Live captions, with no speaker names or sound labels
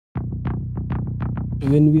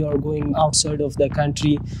when we are going outside of the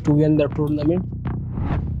country to win the tournament.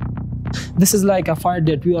 This is like a fight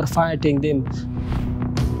that we are fighting them,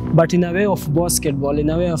 but in a way of basketball, in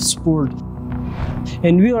a way of sport.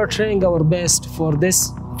 And we are trying our best for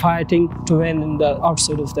this fighting to win in the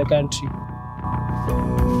outside of the country.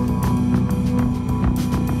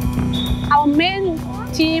 Our main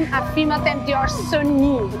team and female team, they are so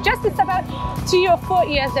new. Just it's about 3 or 4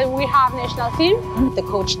 years that we have national team. The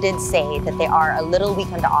coach did say that they are a little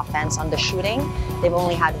weak on the offense, on the shooting. They've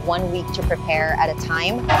only had 1 week to prepare at a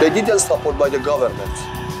time. They didn't support by the government.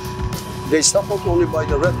 They support only by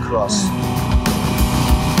the Red Cross.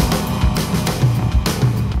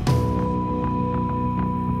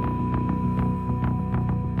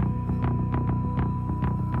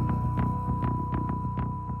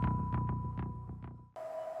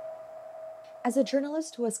 As a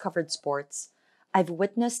journalist who has covered sports, I've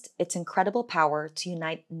witnessed its incredible power to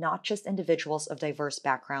unite not just individuals of diverse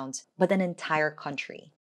backgrounds, but an entire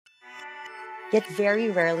country. Yet very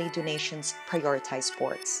rarely do nations prioritize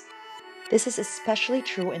sports. This is especially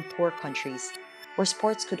true in poor countries, where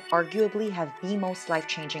sports could arguably have the most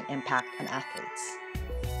life-changing impact on athletes.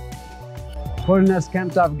 Foreigners come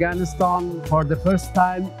to Afghanistan for the first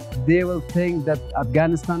time, they will think that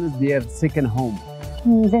Afghanistan is their second home.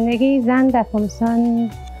 زندگی زن در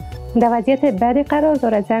افغانستان در وضعیت بدی قرار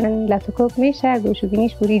داره. زن لطوکوک میشه، گوش و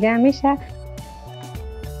بینیش بریده میشه.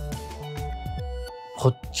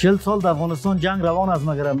 خود 40 سال در افغانستان جنگ روان است،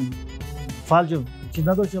 مگر فلج چیز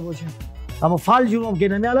نداشته باشه. اما فلج رو که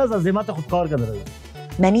نمیال از عظمت خود کار کرده.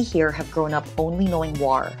 Many here have grown up only knowing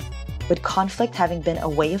war, with conflict having been a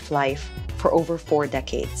way of life for over 4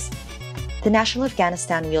 decades. The national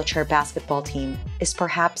Afghanistan wheelchair basketball team is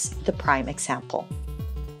perhaps the prime example.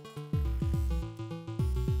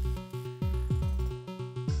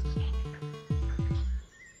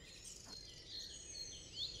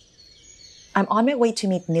 I'm on my way to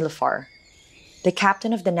meet Nilufar, the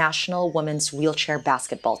captain of the national women's wheelchair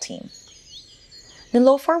basketball team.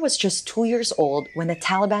 Nilufar was just 2 years old when the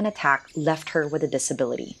Taliban attack left her with a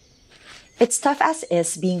disability. It's tough as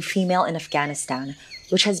is being female in Afghanistan,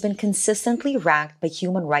 which has been consistently ranked by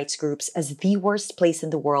human rights groups as the worst place in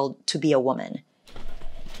the world to be a woman.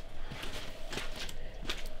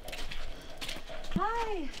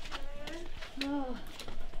 Hi. Oh.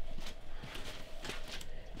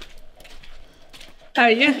 How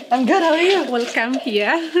are you? I'm good, how are you? Welcome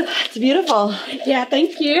here. It's beautiful. Yeah,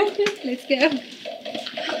 thank you. Let's go.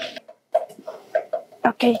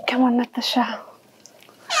 Okay, come on, Natasha.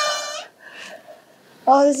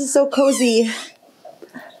 Oh, this is so cozy.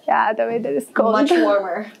 Yeah, the weather is cold. Much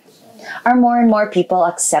warmer. Are more and more people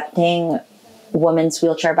accepting women's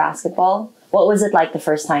wheelchair basketball? What was it like the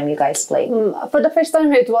first time you guys played? For the first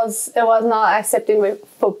time, it was not accepting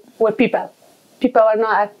with people. People were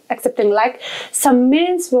not accepting. Like some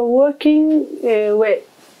men were working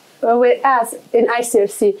with us in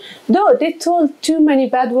ICRC. Though they told too many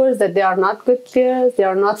bad words that they are not good girls, they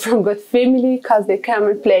are not from good family because they come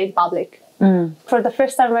and play in public. For the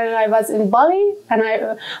first time when I was in Bali, and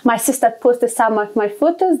my sister posted some of my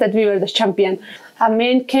photos that we were the champion. A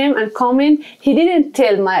man came and commented. He didn't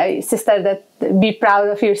tell my sister that be proud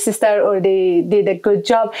of your sister or they did a good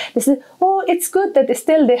job. They said, oh, it's good that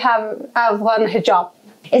still they have one hijab.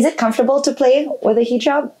 Is it comfortable to play with a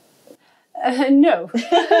hijab? No.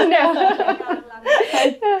 No.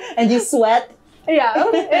 And you sweat? Yeah,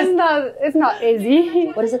 it's not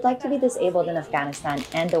easy. What is it like to be disabled in Afghanistan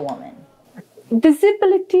and a woman?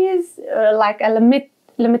 Disabilities like a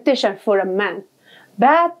limitation for a man,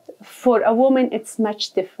 but for a woman it's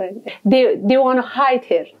much different. They want to hide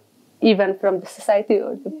her even from the society.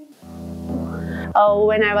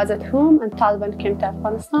 When I was at home and Taliban came to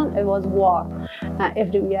Afghanistan, it was war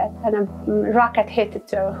everywhere, and a rocket hit it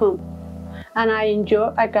to our home, and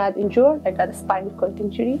I got injured. I got a spinal cord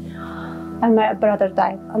injury, and my brother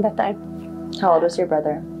died at that time. How old was your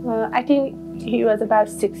brother? I think he was about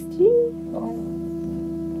 16.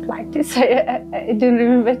 Like this, I don't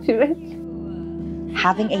remember too much.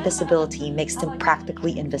 Having a disability makes them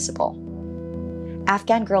practically invisible.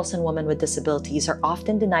 Afghan girls and women with disabilities are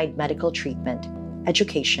often denied medical treatment,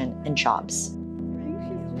 education, and jobs.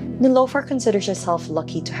 Nilofar considers herself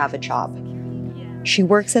lucky to have a job. She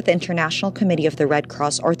works at the International Committee of the Red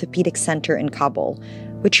Cross Orthopedic Center in Kabul,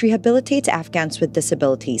 which rehabilitates Afghans with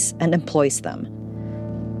disabilities and employs them.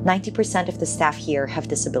 90% of the staff here have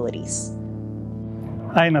disabilities.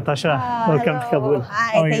 Hi, Natasha. Welcome to Kabul.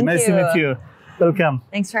 Hi, thank nice you. to meet you. Welcome.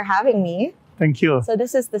 Thanks for having me. Thank you. So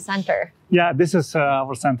this is the center. Yeah, this is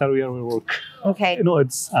our center where we work. Okay.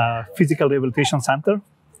 It's a physical rehabilitation center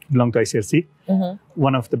belong to ICRC,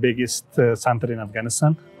 one of the biggest center in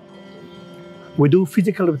Afghanistan. We do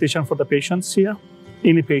physical rehabilitation for the patients here.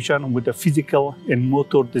 Any patient with a physical and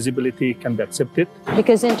motor disability can be accepted.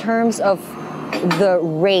 Because in terms of the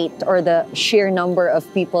rate or the sheer number of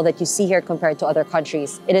people that you see here compared to other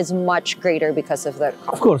countries, it is much greater because of the...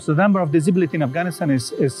 Of course, the number of disability in Afghanistan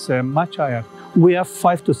is much higher. We have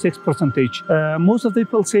 5 to 6%. Most of the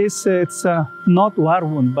people say it's not war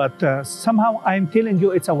wound, but somehow I'm telling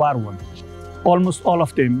you it's a war wound. Almost all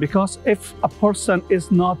of them, because if a person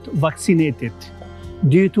is not vaccinated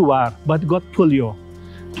due to war, but got polio,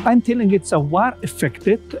 I'm telling it's a war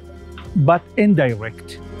affected, but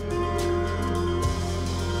indirect.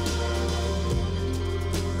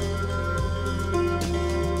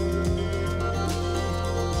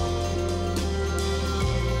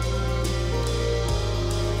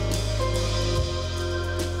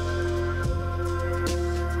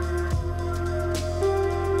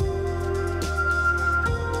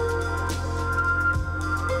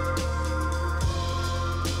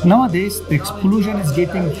 Nowadays, the explosion is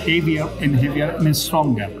getting heavier and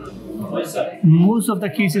stronger. Most of the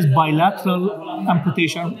cases, bilateral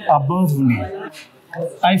amputation above knee.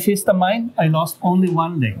 I faced a mine, I lost only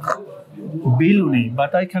one leg, below knee,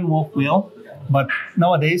 but I can walk well. But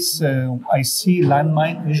nowadays, I see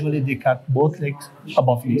landmine, usually they cut both legs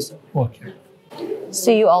above knees. Okay. So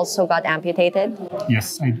you also got amputated?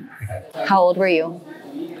 Yes, I do. How old were you?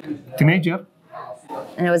 Teenager.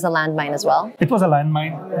 And it was a landmine as well? It was a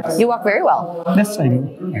landmine. You walk very well. Yes, I do.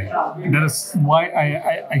 That is why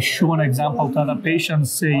I show an example to other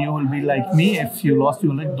patients. Say you will be like me. If you lost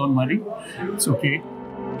your leg, don't worry. It's okay.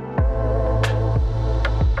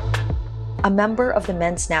 A member of the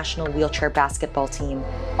men's national wheelchair basketball team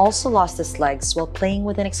also lost his legs while playing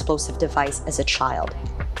with an explosive device as a child.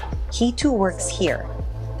 He too works here,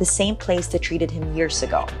 the same place that treated him years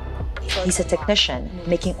ago. He's a technician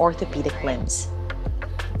making orthopedic limbs.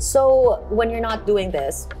 So when you're not doing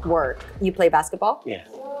this work, you play basketball? Yeah.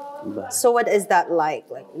 So what is that like?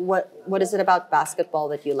 Like what is it about basketball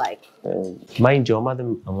that you like? من اینجا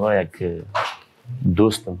آمدم اما یک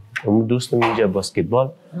دوستم اینجا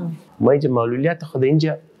بسکتبال ما اینجا معلولیت خود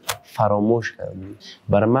اینجا فراموش کردم.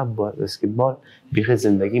 برای من بسکتبال بیخی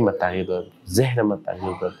زندگی ما تغییر داد، ذهن ما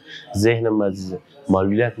تغییر داد، ذهنم از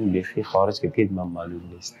معلولیت بیخی خارج که من معلول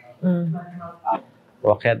نیست.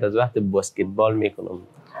 واقعیت از وقت بسکتبال میکنم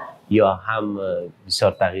یا هم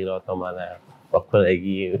بسیار تغییرات آمده و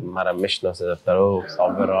کلگی مرا میشناسه دفتر و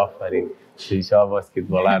صابر آفرین شیشا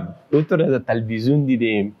بسکتبالر اونطور از تلویزیون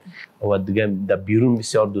دیدیم و دیگه در بیرون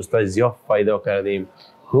بسیار دوستای زیاد پیدا کردیم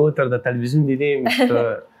اونطور در تلویزیون دیدیم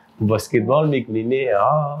تو بسکتبال میکنی نه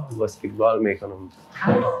بسکتبال میکنم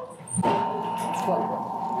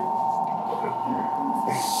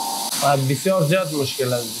بسیار زیاد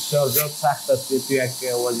مشکل است بسیار زیاد سخت است تو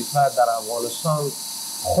یک وظیفه در افغانستان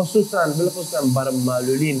خصوصا برای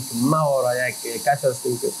معلولین که ما را یک کس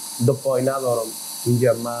هستیم که دو پای ندارم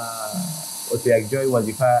اینجا ما تو یک جای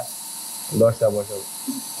وظیفه داشته باشم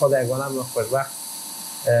خود یگانه ما خوشبخت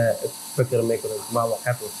فکر میکنم ما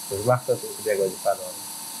واقعا خوشبخت هستیم که یک وظیفه دارم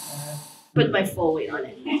Put my full weight on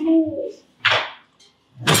it.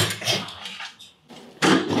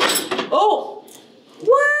 Oh!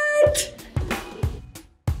 What?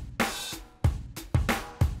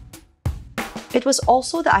 It was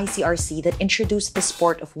also the ICRC that introduced the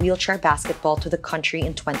sport of wheelchair basketball to the country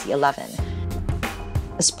in 2011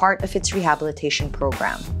 as part of its rehabilitation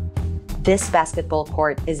program. This basketball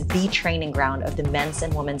court is the training ground of the men's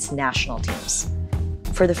and women's national teams.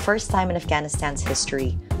 For the first time in Afghanistan's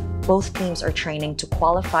history, both teams are training to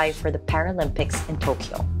qualify for the Paralympics in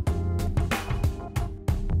Tokyo.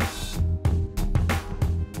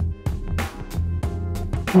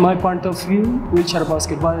 In my point of view, wheelchair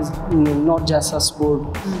basketball is not just a sport,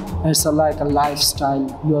 it's like a lifestyle.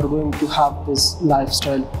 You are going to have this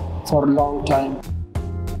lifestyle for a long time.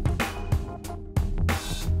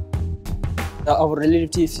 Our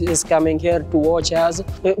relative is coming here to watch us.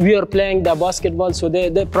 We are playing the basketball, so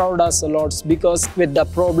they proud us a lot because with the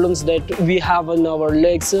problems that we have in our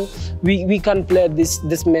legs, we can play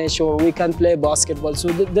this match or we can play basketball. So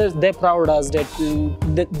they proud us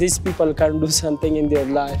that these people can do something in their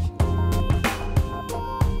life.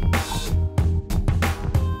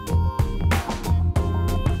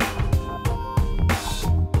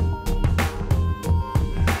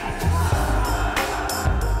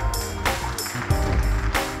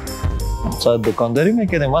 دکانداری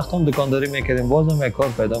میکردیم وقت هم دکانداری میکردیم باز هم یک کار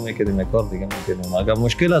پیدا میکردیم یک کار دیگه میکردیم اگر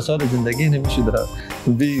مشکل از سال زندگی نمیشه در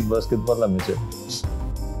بی بسکتبال نمیشه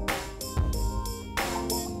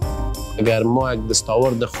اگر ما یک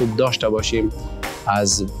دستاورد خوب داشته باشیم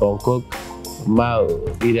از بانکوک ما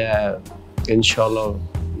ایره انشالله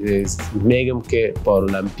میگم که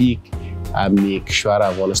پارالمپیک کشور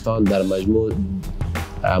افغانستان در مجموع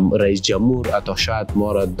رئیس جمهور حتی شاید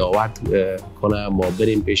ما را دعوت کنه ما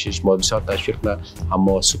بریم پیشش ما بسیار تشویق کنه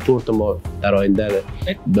اما سپورت ما در آینده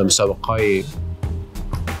به مسابقه های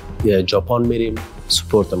ژاپن میریم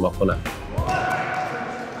سپورت ما کنه.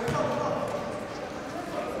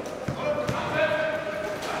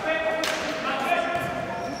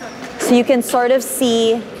 So you can sort of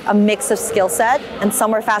see a mix of skill set, and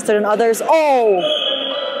some are faster than others. Oh!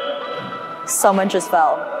 Someone just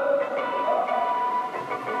fell.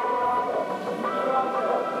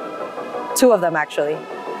 Two of them, actually.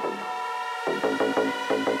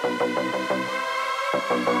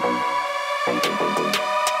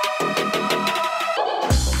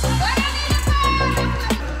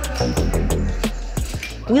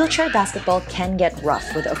 Wheelchair basketball can get rough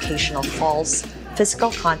with occasional falls,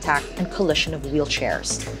 physical contact, and collision of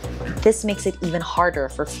wheelchairs. This makes it even harder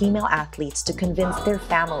for female athletes to convince their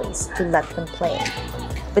families to let them play.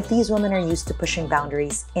 But these women are used to pushing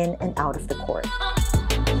boundaries in and out of the court.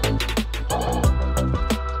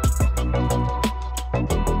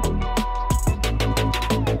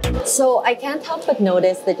 So I can't help but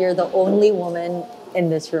notice that you're the only woman in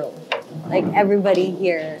this room. Like everybody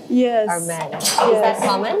here are men. Is that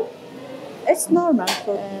common? It's normal,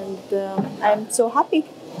 and I'm so happy.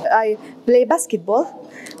 I play basketball,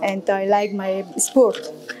 and I like my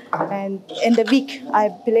sport. And in the week, I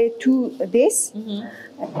play 2 days,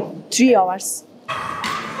 3 hours.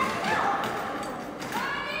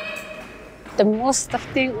 The most of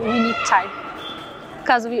thing we need time,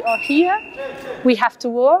 because we are here, we have to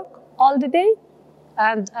work all the day,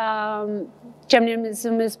 and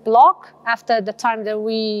gymnasium is blocked after the time that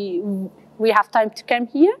we have time to come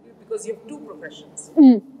here. Because you have 2 professions.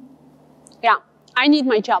 Yeah, I need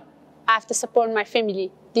my job. I have to support my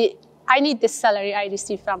family. I need the salary I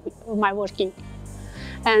receive from my working.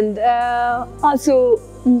 And also,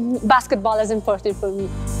 basketball is important for me.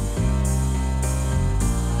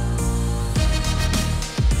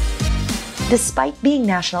 Despite being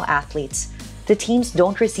national athletes, the teams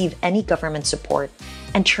don't receive any government support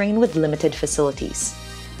and train with limited facilities.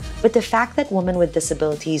 But the fact that women with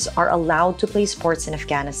disabilities are allowed to play sports in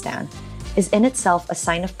Afghanistan is in itself a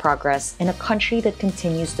sign of progress in a country that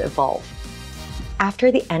continues to evolve.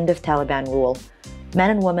 After the end of Taliban rule,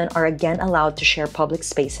 men and women are again allowed to share public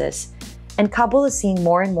spaces, and Kabul is seeing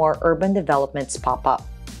more and more urban developments pop up.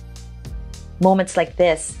 Moments like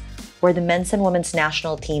this, where the men's and women's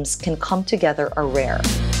national teams can come together, are rare.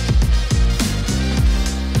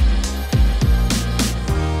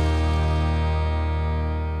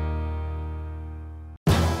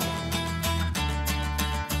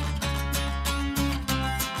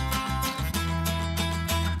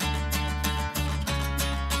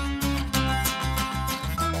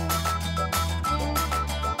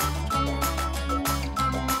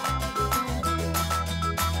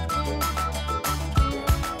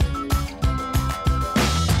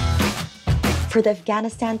 For the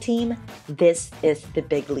Afghanistan team, this is the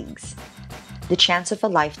big leagues. The chance of a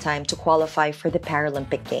lifetime to qualify for the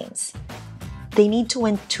Paralympic Games. They need to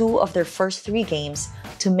win 2 of their first 3 games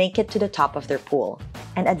to make it to the top of their pool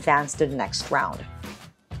and advance to the next round.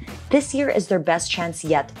 This year is their best chance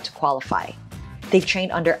yet to qualify. They've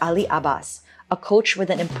trained under Ali Abbas, a coach with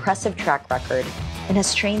an impressive track record, and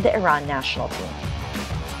has trained the Iran national team.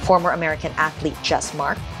 Former American athlete Jess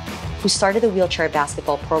Mark, who started the wheelchair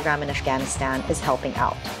basketball program in Afghanistan, is helping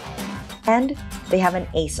out. And they have an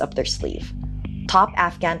ace up their sleeve, top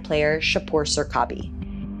Afghan player Shapur Surkabi.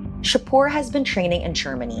 Shapur has been training in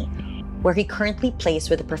Germany, where he currently plays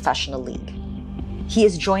with a professional league. He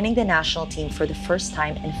is joining the national team for the first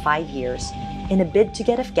time in 5 years in a bid to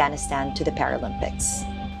get Afghanistan to the Paralympics.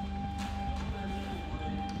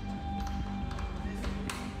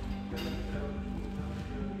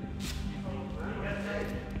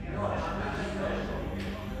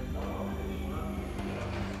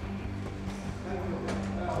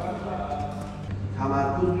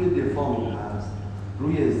 تمرکز روی دفاعمون هست،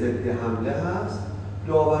 روی ضد حمله هست،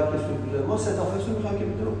 داور که سوپر ما ستافه رو می‌خوایم که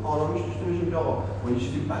بدون آرامش داشته باشیم که آقا ما یه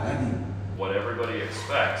چیزی بلدیم. What everybody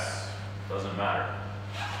expects doesn't matter.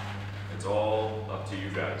 It's all up to you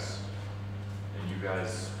guys. And you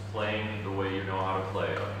guys playing the way you know how to play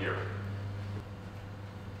up here.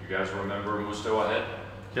 You guys remember Musto ahead?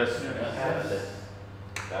 Yes.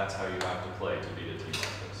 That's how you have to play to beat a team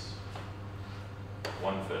like this.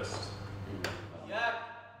 One fist.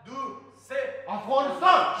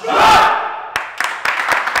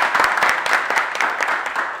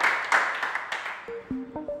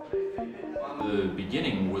 The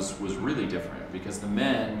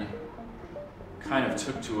everyone kind of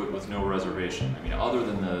took to it with no reservation. I mean, other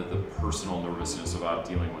than the personal nervousness about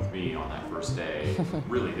dealing with me on that first day,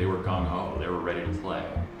 really, they were gung-ho, they were ready to play.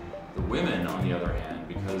 The women, on the other hand,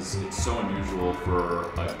 because it's so unusual for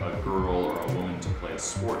a girl or a woman to play a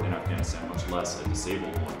sport in Afghanistan, much less a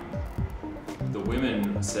disabled one, the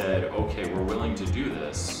women said, okay, we're willing to do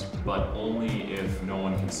this, but only if no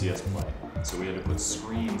one can see us play. So we had to put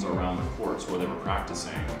screens around the courts where they were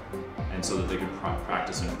practicing, and so that they could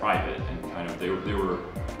practice in private, and kind of they were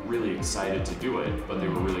really excited to do it, but they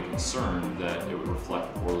were really concerned that it would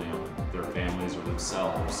reflect poorly on their families or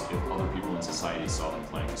themselves if other people in society saw them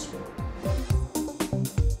playing the sport.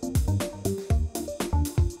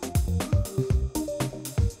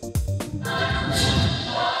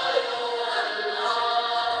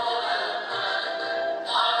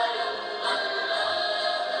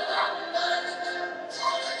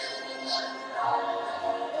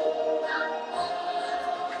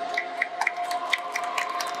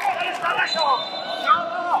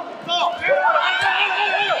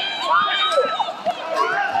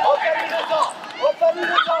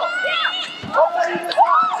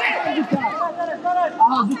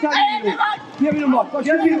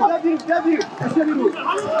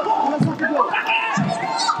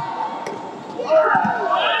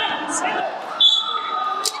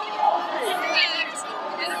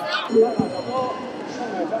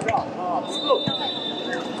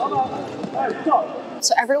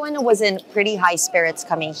 So everyone was in pretty high spirits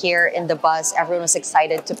coming here in the bus. Everyone was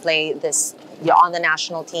excited to play this on the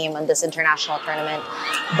national team on this international tournament.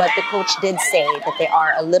 But the coach did say that they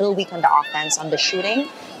are a little weak on the offense, on the shooting.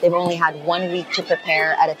 They've only had 1 week to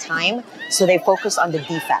prepare at a time, so they focus on the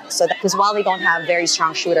defense. So because while they don't have very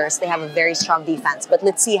strong shooters, they have a very strong defense. But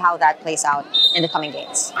let's see how that plays out in the coming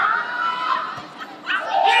games.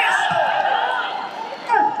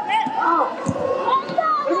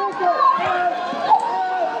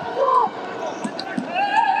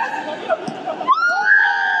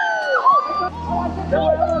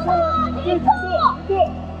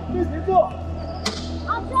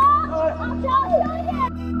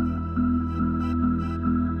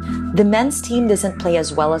 The men's team doesn't play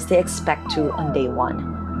as well as they expect to on day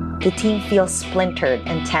one. The team feels splintered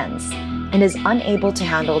and tense and is unable to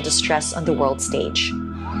handle the stress on the world stage.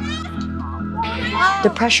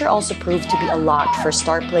 The pressure also proved to be a lot for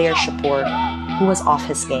star player Shapur, who was off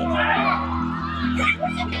his game.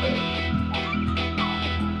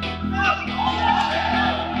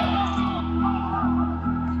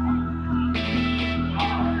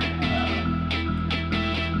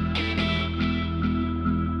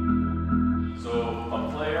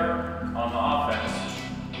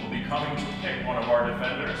 Coming to pick one of our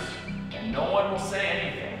defenders, and no one will say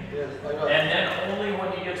anything. Yes, and then only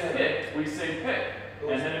when he gets picked, we say pick,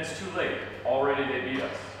 and then it's too late. Already they beat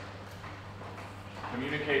us.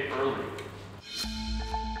 Communicate early.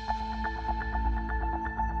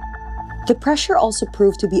 The pressure also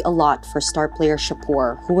proved to be a lot for star player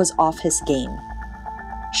Shapur, who was off his game.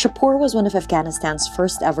 Shapur was one of Afghanistan's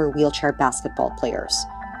first ever wheelchair basketball players.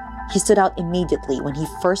 He stood out immediately when he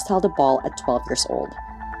first held a ball at 12 years old.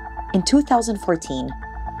 In 2014,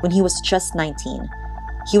 when he was just 19,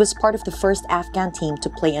 he was part of the first Afghan team to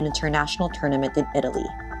play an international tournament in Italy.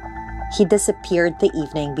 He disappeared the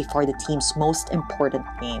evening before the team's most important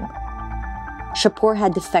game. Shapur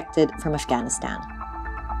had defected from Afghanistan.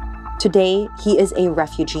 Today, he is a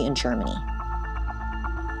refugee in Germany.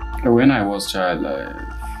 When I was a child,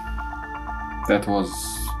 that was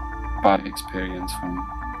a bad experience for me.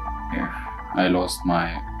 Yeah. I lost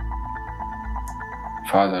my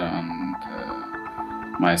father and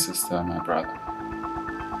my sister, my brother.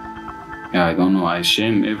 Yeah, I don't know, I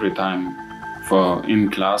shame every time for in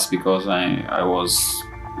class because I was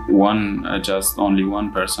just only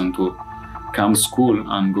one person to come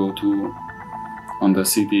school and go to on the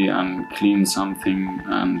city and clean something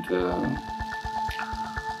and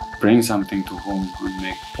bring something to home and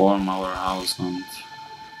make warm our house. And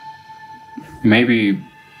maybe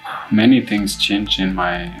many things changed in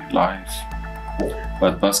my life.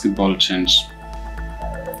 But basketball changed.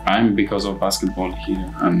 I'm because of basketball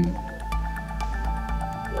here, and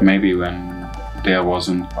maybe when there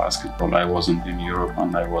wasn't basketball, I wasn't in Europe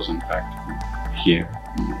and I wasn't back here.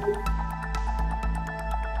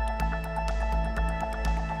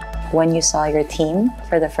 When you saw your team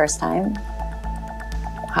for the first time,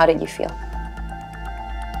 how did you feel?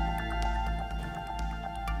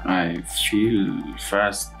 I feel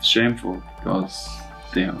first shameful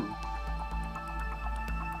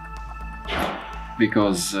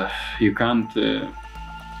because you can't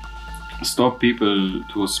stop people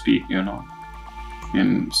to speak, you know.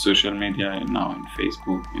 in social media now, in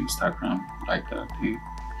Facebook, Instagram, like that thing.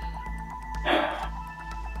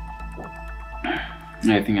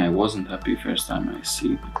 I think I wasn't happy first time I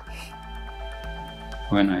see it.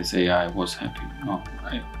 When I say I was happy, no,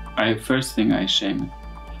 I first thing I shame it.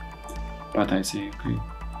 But I say, okay,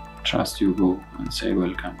 trust you, go and say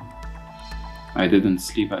welcome. I didn't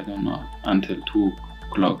sleep, I don't know, until 2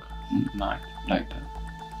 o'clock night, like that.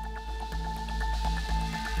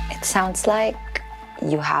 It sounds like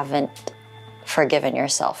you haven't forgiven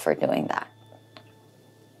yourself for doing that.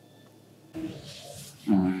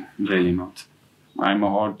 Really not. I'm a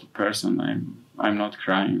hard person. I'm not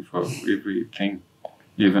crying for everything.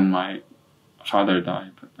 Even my father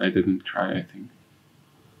died, but I didn't cry, I think.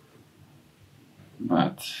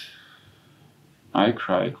 But I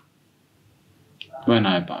cried when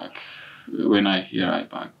I hear I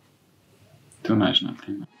back to national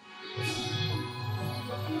team.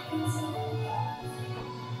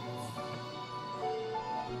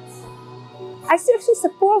 I seriously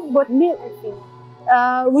support both male and female.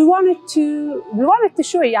 We wanted to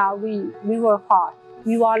show, yeah, we work hard.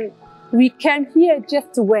 We came here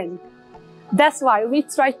just to win. That's why we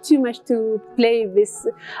try too much to play with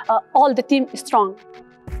all the team strong.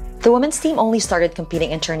 The women's team only started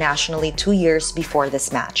competing internationally 2 years before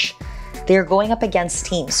this match. They are going up against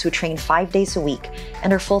teams who train 5 days a week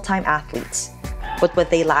and are full-time athletes. But what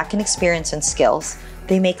they lack in experience and skills,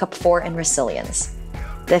 they make up for in resilience.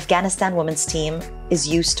 The Afghanistan women's team is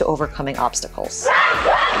used to overcoming obstacles.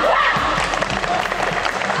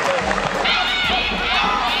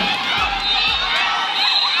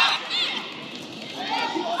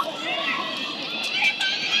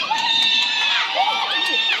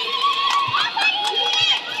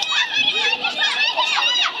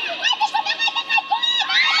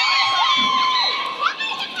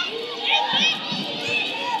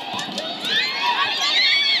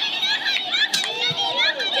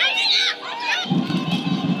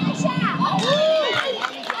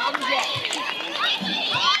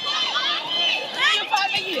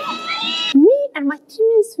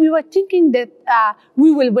 We were thinking that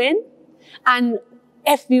we will win, and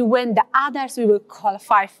if we win the others, we will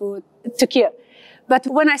qualify for Tokyo. But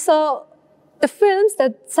when I saw the films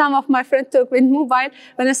that some of my friends took with mobile,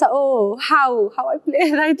 when I saw, oh, how I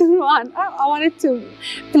played, I didn't want. I wanted to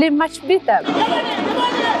play much better.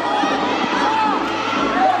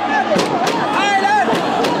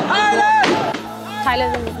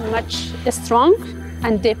 Thailand is much strong,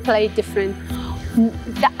 and they play different.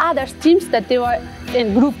 The other teams that they were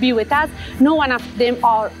in Group B with us, no one of them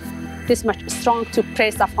are this much strong to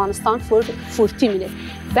press Afghanistan for 40 minutes.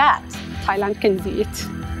 But Thailand can do it.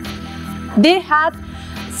 They had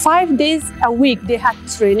 5 days a week. They had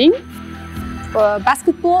training,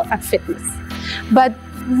 basketball and fitness. But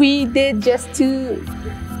we did just two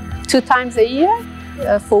times a year.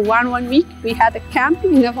 For one week, we had a camp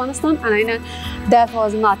in Afghanistan, and I know that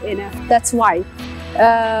was not enough. That's why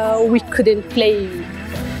we couldn't play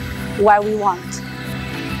where we want.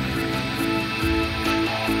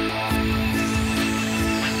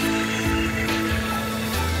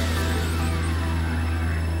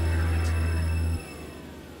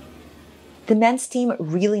 The men's team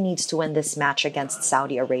really needs to win this match against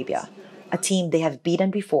Saudi Arabia, a team they have beaten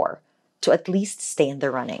before, to at least stay in the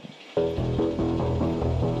running.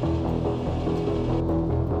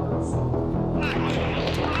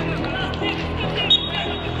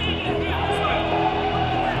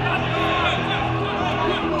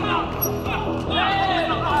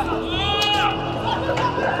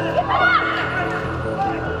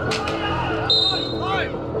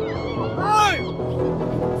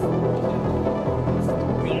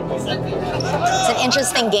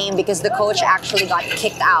 Interesting game because the coach actually got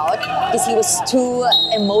kicked out because he was too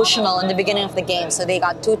emotional in the beginning of the game. So they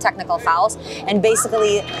got 2 technical fouls, and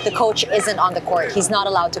basically the coach isn't on the court. He's not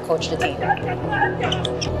allowed to coach the team.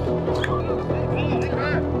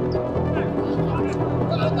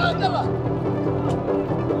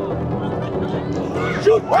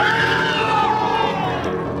 Shoot!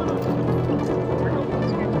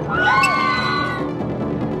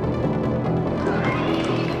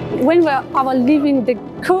 When I was leaving the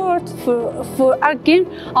court for our game,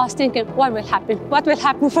 I was thinking, what will happen? What will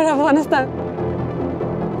happen for Afghanistan?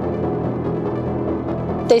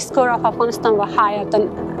 The score of Afghanistan was higher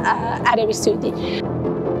than Arabic Saudi.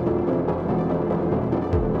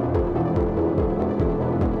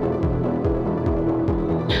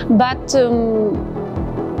 But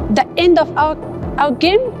the end of our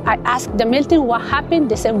game, I asked the male team what happened.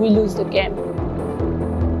 They said we lose the game.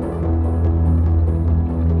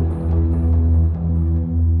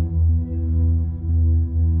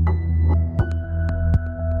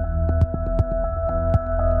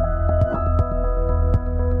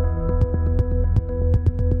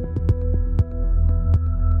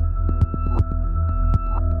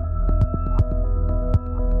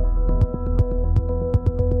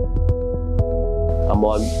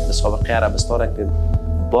 ما مسابقه عربستان که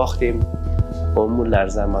باختیم اون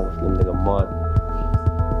لحظه ما گفتم دیگه ما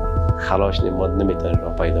خلاص ما نمیتونیم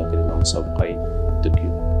راه پیدا کنیم مسابقه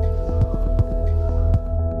توکیو.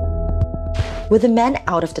 With the men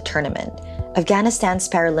out of the tournament, Afghanistan's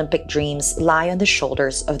Paralympic dreams lie on the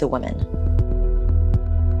shoulders of the women.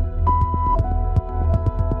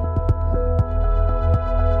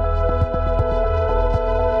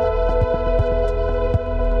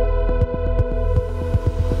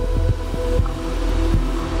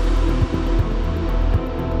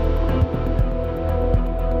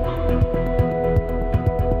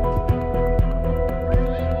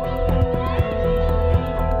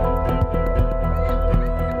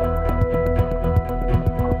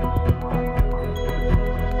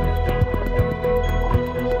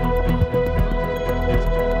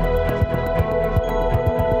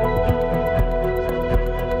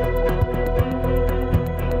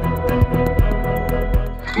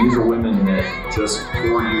 These are women that just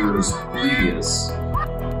 4 years previous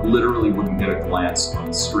literally wouldn't get a glance on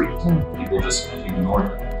the street. People just ignored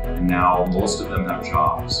them. And now most of them have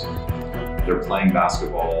jobs. They're playing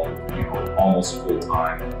basketball, almost full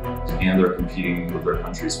time, and they're competing with their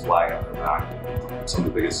country's flag on their back in some of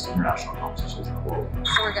the biggest international competitions in the world.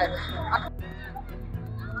 So we're good.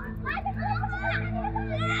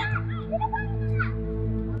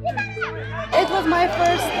 It was my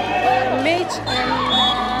first match in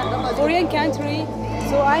a foreign country,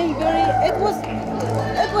 so it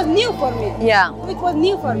was new for me. Yeah. It was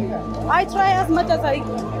new for me. I try as much as I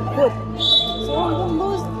could. So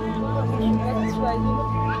almost, that's right.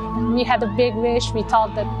 We had a big wish. We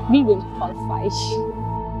thought that we will qualify.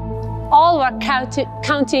 All were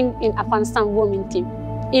counting in Afghanistan women team,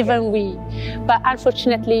 even we. But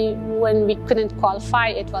unfortunately, when we couldn't qualify,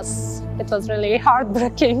 it was really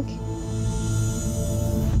heartbreaking.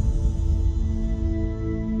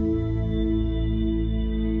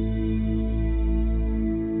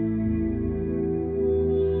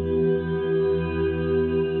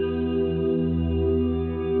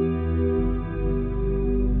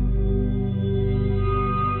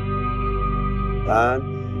 And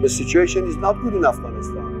the situation is not good in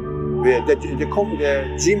Afghanistan.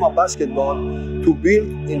 The gym of basketball to build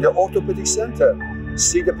in the orthopedic center,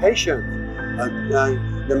 see the patient, and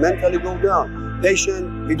the mentally go down.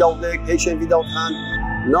 Patient without leg, patient without hand,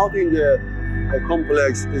 not in the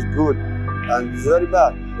complex is good and it's very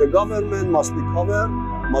bad. The government must be covered,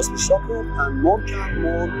 must be support, and more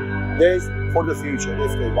days for the future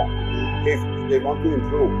if they want to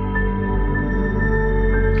improve.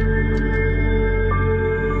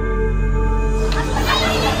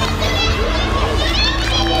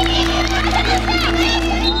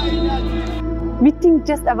 We think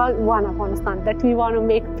just about one Afghanistan, that we want to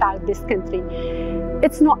make proud this country.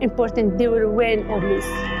 It's not important they will win or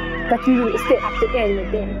lose, but we will stay up to end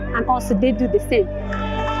with them. And also they do the same.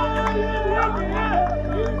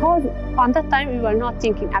 Because on that time we were not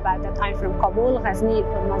thinking about that I'm from Kabul, Ghazni,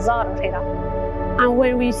 or Mazar or Herat. And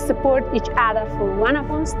when we support each other for one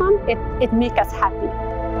Afghanistan, it makes us happy.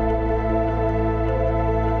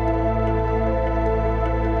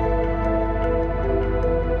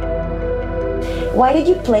 Why did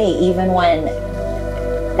you play even when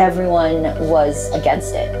everyone was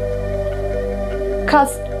against it?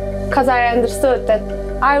 Because I understood that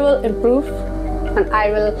I will improve and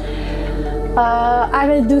I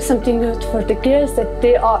will do something good for the girls that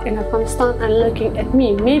they are in Afghanistan and looking at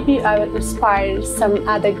me. Maybe I will inspire some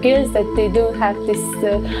other girls that they don't have this,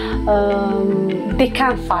 they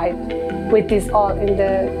can't fight with this all in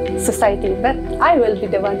the society, but I will be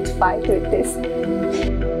the one to fight with this.